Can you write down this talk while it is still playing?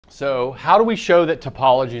So how do we show that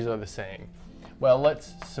topologies are the same? Well,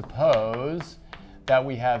 let's suppose that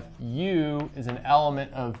we have U is an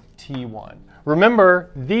element of T1.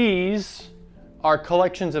 Remember, these are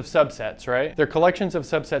collections of subsets, right? They're collections of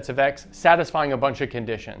subsets of X satisfying a bunch of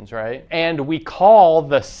conditions, right? And we call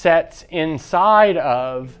the sets inside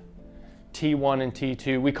of T1 and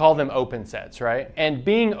T2, we call them open sets, right? And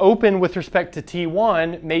being open with respect to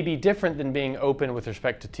T1 may be different than being open with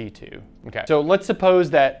respect to T2. Okay, so let's suppose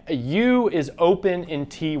that U is open in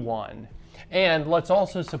T1. And let's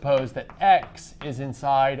also suppose that X is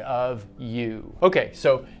inside of U. Okay,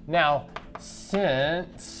 so now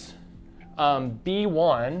since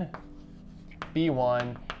B1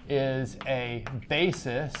 is a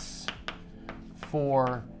basis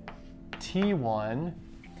for T1,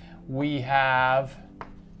 we have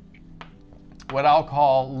what I'll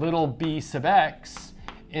call little b sub x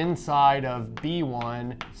inside of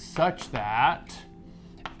B1 such that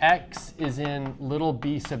X is in little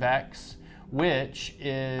b sub x, which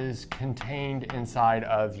is contained inside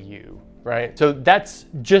of U, right? So that's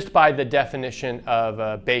just by the definition of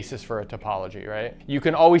a basis for a topology, right? You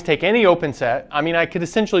can always take any open set. I mean, I could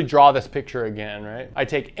essentially draw this picture again, right? I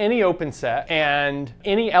take any open set and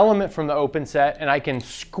any element from the open set, and I can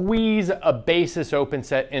squeeze a basis open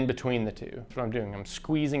set in between the two. That's what I'm doing. I'm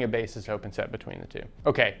squeezing a basis open set between the two.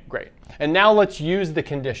 Okay, great. And now let's use the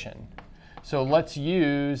condition. So let's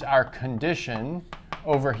use our condition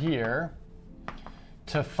over here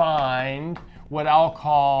to find what I'll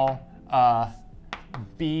call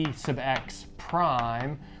b sub x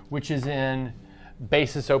prime, which is in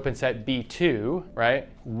basis open set B2, right?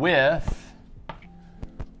 With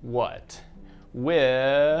what?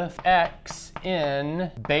 With x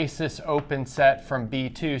in basis open set from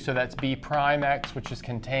B2, so that's b prime x, which is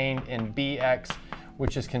contained in bx,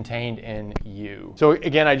 which is contained in U. So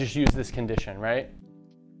again, I just use this condition, right?